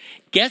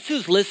 Guess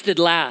who's listed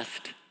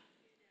last?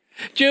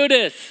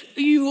 Judas.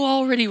 You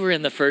already were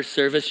in the first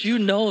service. You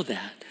know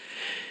that.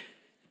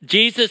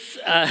 Jesus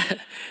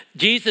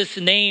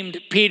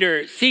named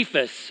Peter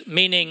Cephas,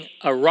 meaning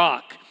a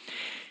rock.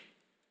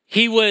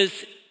 He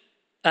was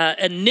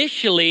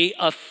initially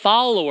a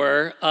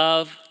follower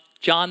of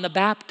John the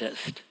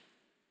Baptist.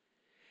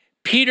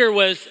 Peter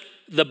was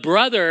the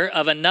brother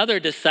of another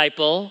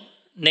disciple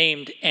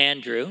named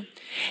Andrew,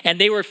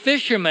 and they were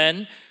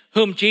fishermen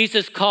whom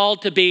Jesus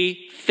called to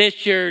be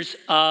fishers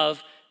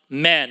of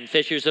men,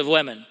 fishers of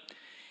women.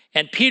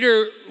 And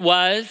Peter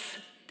was,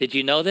 did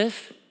you know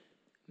this?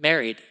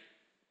 Married,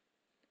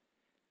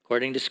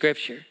 according to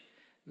Scripture.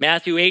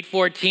 Matthew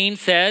 8:14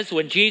 says,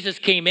 when Jesus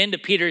came into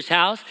Peter's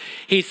house,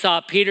 he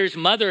saw Peter's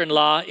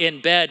mother-in-law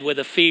in bed with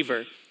a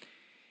fever.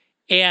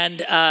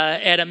 And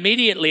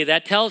immediately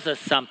that tells us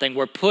something.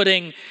 We're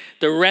putting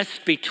the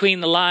rest between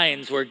the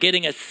lines. We're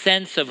getting a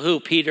sense of who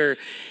Peter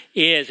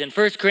is. In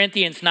 1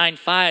 Corinthians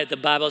 9:5, the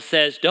Bible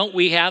says, don't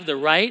we have the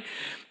right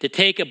to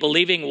take a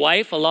believing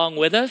wife along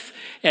with us,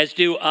 as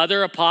do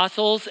other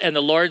apostles and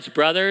the Lord's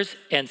brothers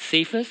and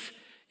Cephas?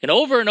 And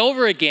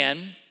over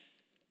again,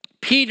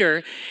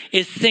 Peter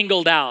is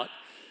singled out.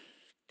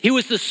 He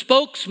was the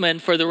spokesman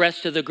for the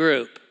rest of the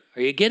group.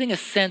 Are you getting a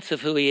sense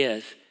of who he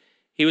is?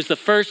 He was the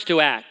first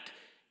to act.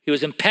 He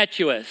was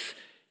impetuous.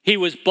 He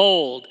was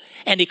bold.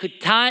 And he could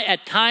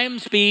at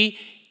times be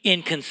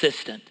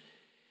inconsistent.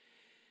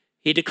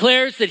 He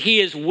declares that he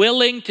is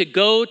willing to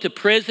go to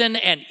prison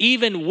and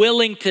even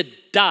willing to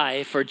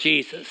die for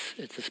Jesus.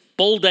 It's a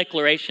bold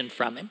declaration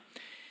from him.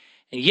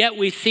 And yet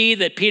we see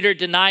that Peter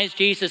denies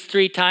Jesus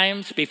 3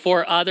 times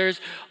before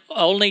others,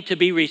 only to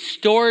be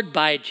restored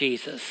by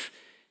Jesus.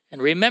 And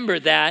remember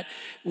that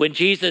when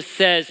Jesus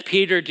says,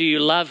 Peter, do you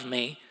love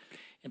me?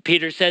 And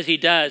Peter says he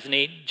does.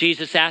 And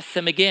Jesus asks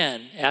him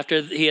again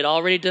after he had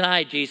already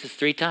denied Jesus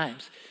 3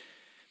 times.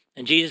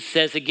 And Jesus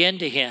says again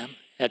to him,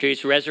 after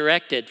he's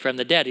resurrected from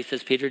the dead, he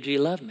says, Peter, do you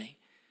love me?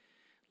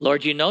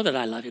 Lord, you know that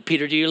I love you.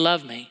 Peter, do you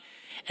love me?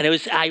 And it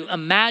was, I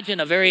imagine,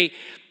 a very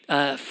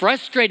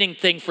frustrating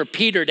thing for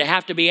Peter to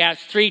have to be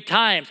asked 3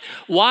 times.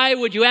 Why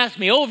would you ask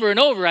me over and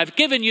over? I've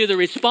given you the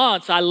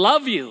response, I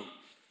love you.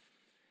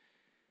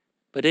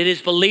 But it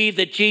is believed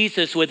that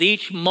Jesus, with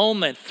each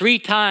moment, 3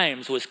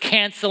 times, was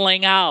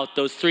canceling out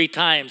those 3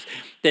 times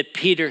that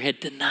Peter had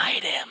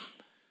denied him.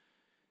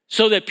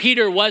 So that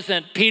Peter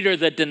wasn't Peter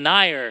the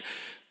denier.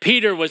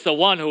 Peter was the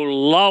one who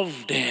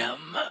loved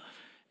him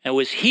and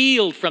was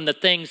healed from the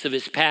things of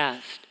his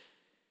past.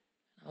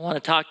 I want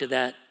to talk to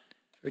that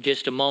for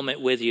just a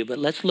moment with you, but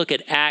let's look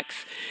at Acts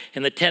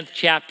in the 10th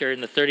chapter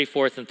in the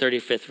 34th and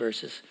 35th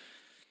verses.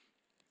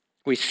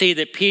 We see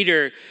that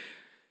Peter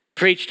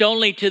preached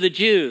only to the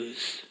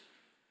Jews.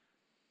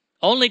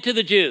 Only to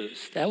the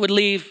Jews. That would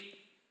leave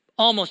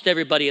almost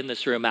everybody in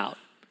this room out.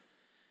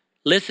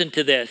 Listen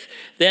to this.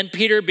 Then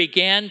Peter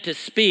began to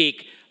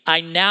speak.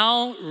 I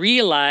now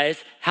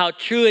realize how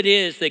true it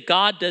is that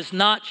God does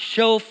not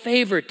show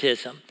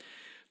favoritism,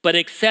 but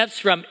accepts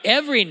from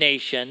every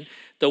nation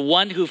the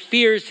one who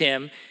fears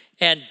him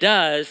and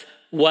does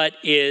what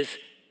is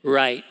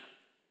right.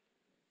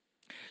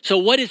 So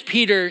what is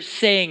Peter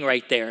saying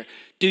right there?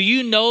 Do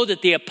you know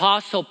that the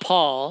Apostle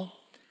Paul,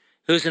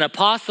 who's an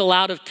apostle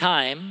out of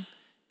time,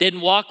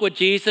 didn't walk with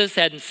Jesus,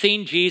 hadn't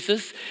seen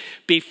Jesus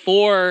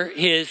before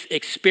his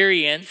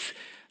experience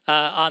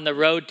on the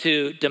road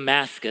to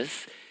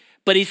Damascus,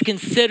 but he's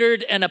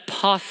considered an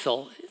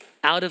apostle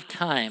out of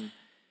time.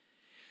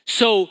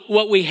 So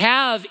what we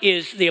have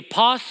is the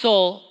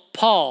Apostle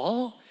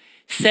Paul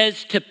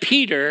says to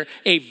Peter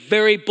a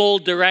very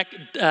bold, direct,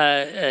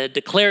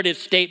 declarative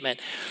statement.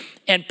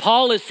 And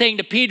Paul is saying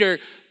to Peter,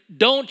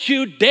 don't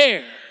you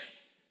dare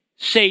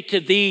say to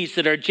these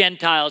that are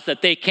Gentiles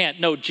that they can't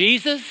know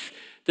Jesus,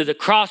 that the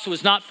cross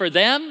was not for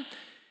them.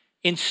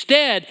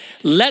 Instead,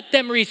 let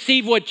them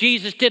receive what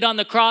Jesus did on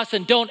the cross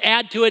and don't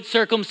add to it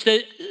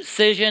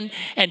circumcision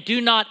and do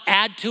not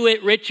add to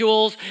it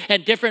rituals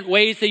and different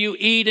ways that you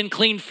eat and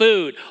clean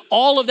food.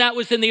 All of that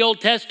was in the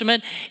Old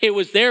Testament. It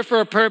was there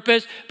for a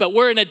purpose, but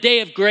we're in a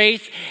day of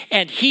grace,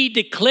 and he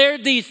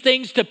declared these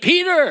things to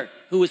Peter,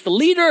 who was the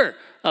leader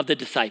of the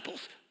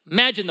disciples.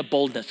 Imagine the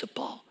boldness of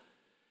Paul.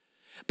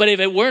 But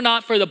if it were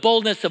not for the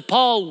boldness of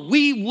Paul,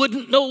 we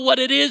wouldn't know what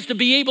it is to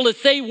be able to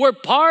say we're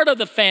part of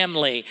the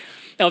family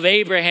of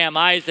Abraham,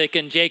 Isaac,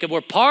 and Jacob.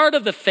 We're part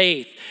of the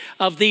faith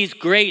of these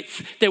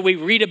greats that we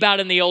read about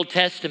in the Old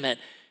Testament,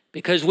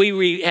 because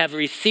we have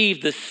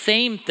received the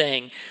same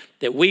thing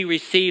that we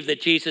received,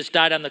 that Jesus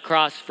died on the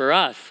cross for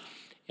us.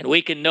 And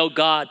we can know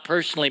God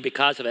personally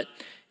because of it.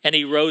 And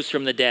he rose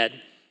from the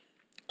dead.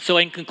 So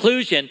in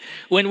conclusion,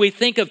 when we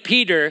think of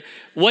Peter,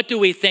 what do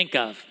we think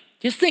of?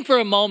 Just think for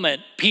a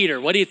moment, Peter,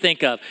 what do you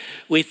think of?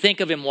 We think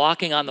of him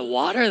walking on the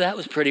water. That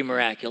was pretty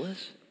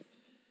miraculous.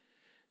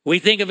 We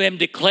think of him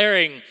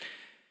declaring,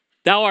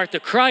 "Thou art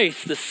the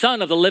Christ, the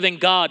Son of the living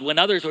God," when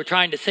others were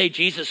trying to say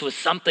Jesus was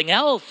something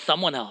else,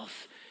 someone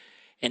else.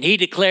 And he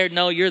declared,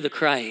 "No, you're the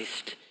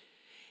Christ."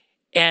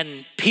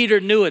 And Peter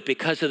knew it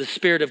because of the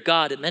Spirit of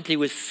God. It meant he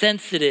was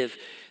sensitive,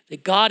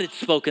 that God had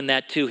spoken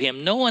that to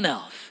him, no one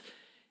else.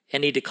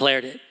 And he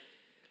declared it.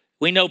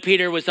 We know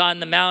Peter was on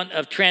the Mount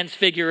of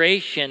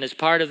Transfiguration as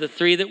part of the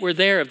three that were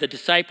there, of the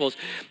disciples.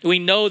 We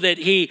know that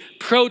he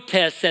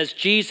protests as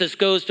Jesus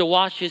goes to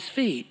wash his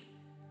feet,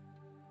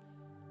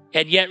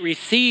 and yet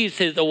receives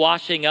the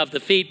washing of the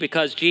feet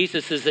because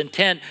Jesus is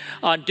intent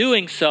on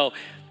doing so.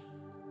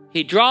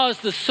 He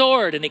draws the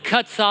sword and he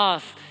cuts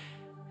off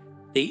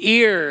the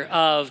ear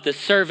of the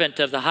servant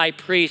of the high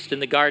priest in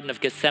the Garden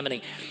of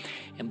Gethsemane.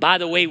 And by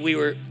the way, we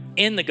were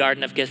in the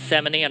Garden of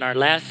Gethsemane on our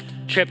last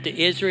trip to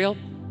Israel.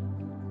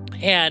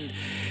 And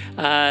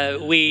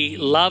we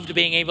loved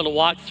being able to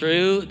walk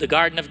through the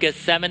Garden of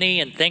Gethsemane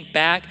and think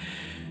back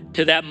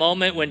to that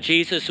moment when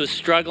Jesus was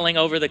struggling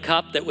over the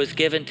cup that was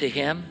given to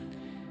him.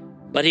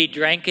 But he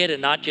drank it,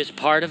 and not just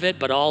part of it,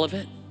 but all of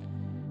it,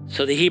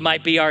 so that he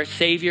might be our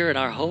Savior and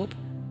our hope.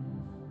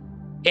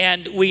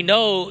 And we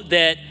know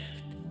that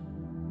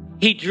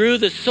he drew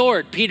the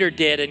sword, Peter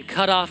did, and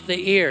cut off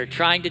the ear,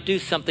 trying to do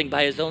something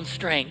by his own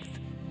strength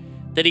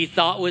that he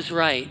thought was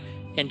right,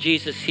 and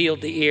Jesus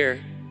healed the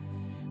ear.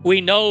 We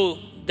know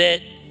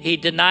that he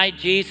denied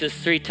Jesus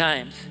 3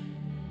 times.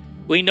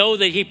 We know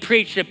that he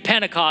preached at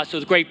Pentecost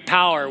with great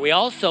power. We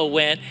also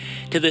went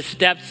to the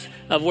steps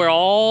of where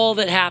all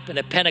that happened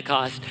at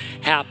Pentecost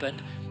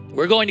happened.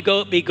 We're going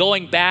to be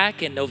going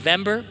back in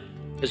November,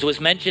 as was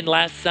mentioned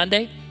last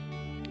Sunday.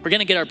 We're going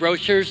to get our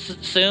brochures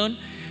soon,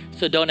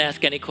 so don't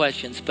ask any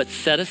questions, but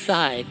set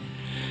aside,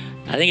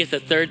 I think it's the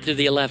 3rd through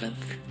the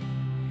 11th,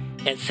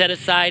 and set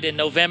aside in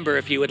November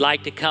if you would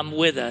like to come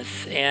with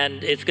us.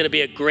 And it's going to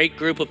be a great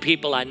group of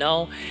people, I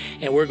know,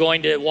 and we're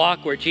going to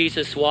walk where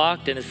Jesus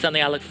walked, and it's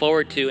something I look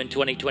forward to in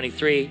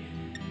 2023.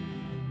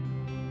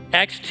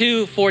 Acts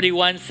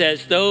 2:41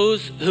 says,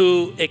 those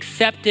who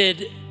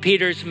accepted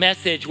Peter's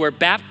message were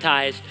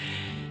baptized,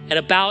 and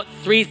about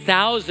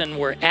 3,000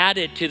 were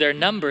added to their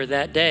number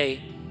that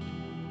day.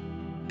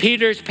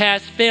 Peter's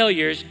past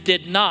failures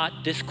did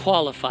not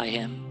disqualify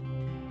him.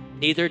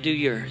 Neither do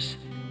yours.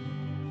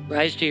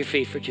 Rise to your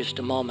feet for just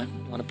a moment.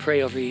 I want to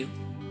pray over you.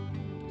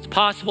 It's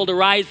possible to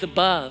rise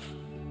above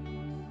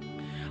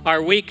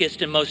our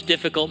weakest and most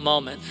difficult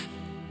moments.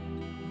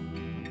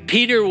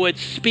 Peter would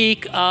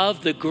speak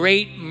of the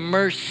great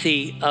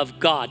mercy of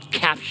God.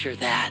 Capture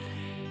that.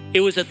 It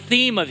was a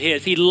theme of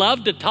his. He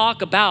loved to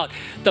talk about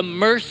the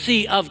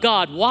mercy of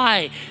God.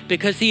 Why?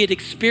 Because he had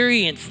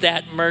experienced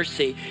that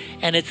mercy.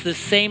 And it's the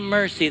same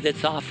mercy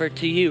that's offered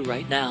to you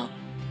right now.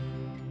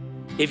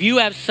 If you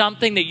have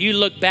something that you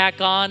look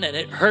back on and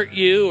it hurt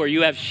you, or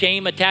you have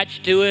shame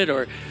attached to it,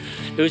 or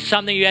it was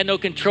something you had no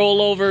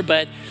control over,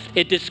 but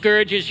it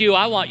discourages you,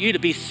 I want you to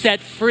be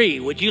set free.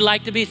 Would you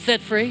like to be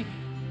set free?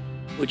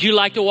 Would you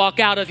like to walk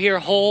out of here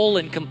whole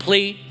and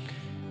complete?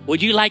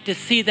 Would you like to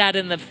see that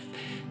in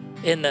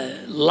the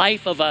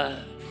life of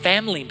a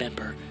family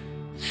member,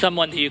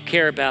 someone that you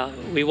care about?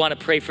 We want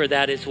to pray for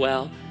that as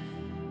well.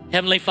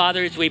 Heavenly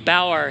Father, as we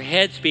bow our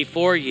heads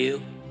before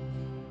you,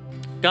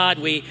 God,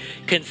 we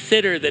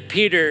consider that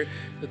Peter,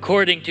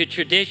 according to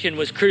tradition,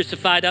 was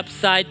crucified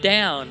upside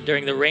down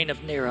during the reign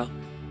of Nero.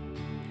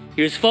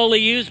 He was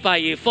fully used by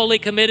you, fully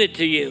committed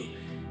to you.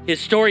 His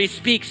story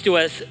speaks to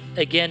us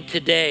again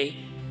today.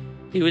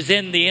 He was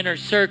in the inner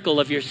circle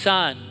of your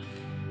son.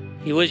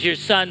 He was your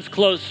son's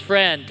close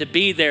friend to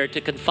be there, to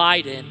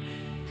confide in.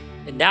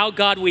 And now,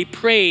 God, we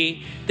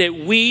pray that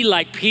we,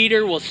 like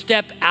Peter, will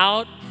step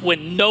out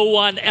when no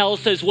one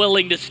else is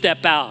willing to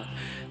step out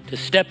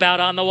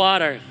on the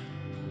water,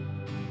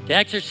 to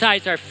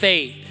exercise our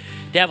faith,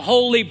 to have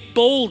holy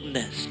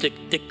boldness, to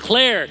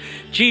declare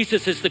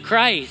Jesus is the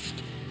Christ.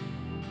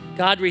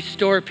 God,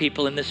 restore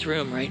people in this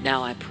room right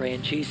now, I pray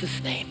in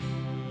Jesus' name.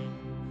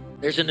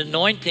 There's an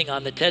anointing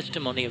on the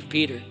testimony of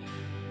Peter.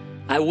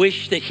 I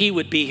wish that he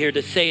would be here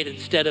to say it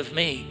instead of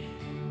me.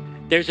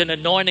 There's an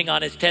anointing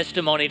on his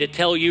testimony to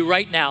tell you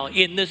right now,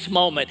 in this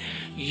moment,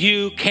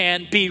 you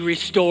can be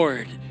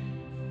restored.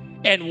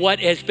 And what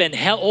has been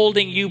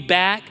holding you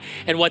back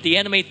and what the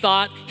enemy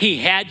thought he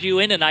had you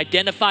in and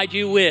identified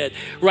you with,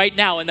 right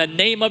now, in the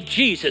name of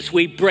Jesus,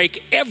 we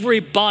break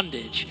every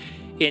bondage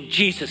in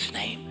Jesus'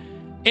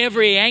 name.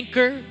 Every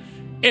anchor,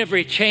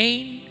 every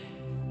chain,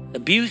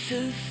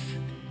 abuses,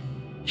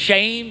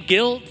 shame,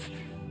 guilt,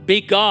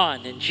 be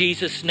gone in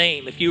Jesus'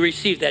 name. If you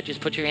receive that,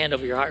 just put your hand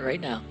over your heart right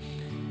now.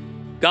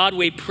 God,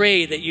 we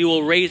pray that you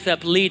will raise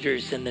up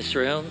leaders in this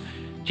room,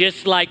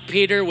 just like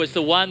Peter was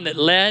the one that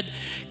led.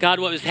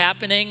 God, what was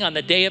happening on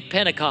the day of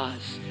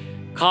Pentecost,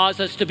 cause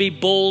us to be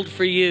bold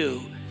for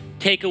you.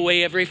 Take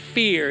away every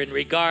fear in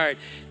regard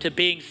to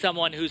being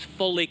someone who's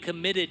fully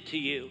committed to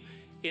you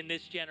in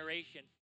this generation.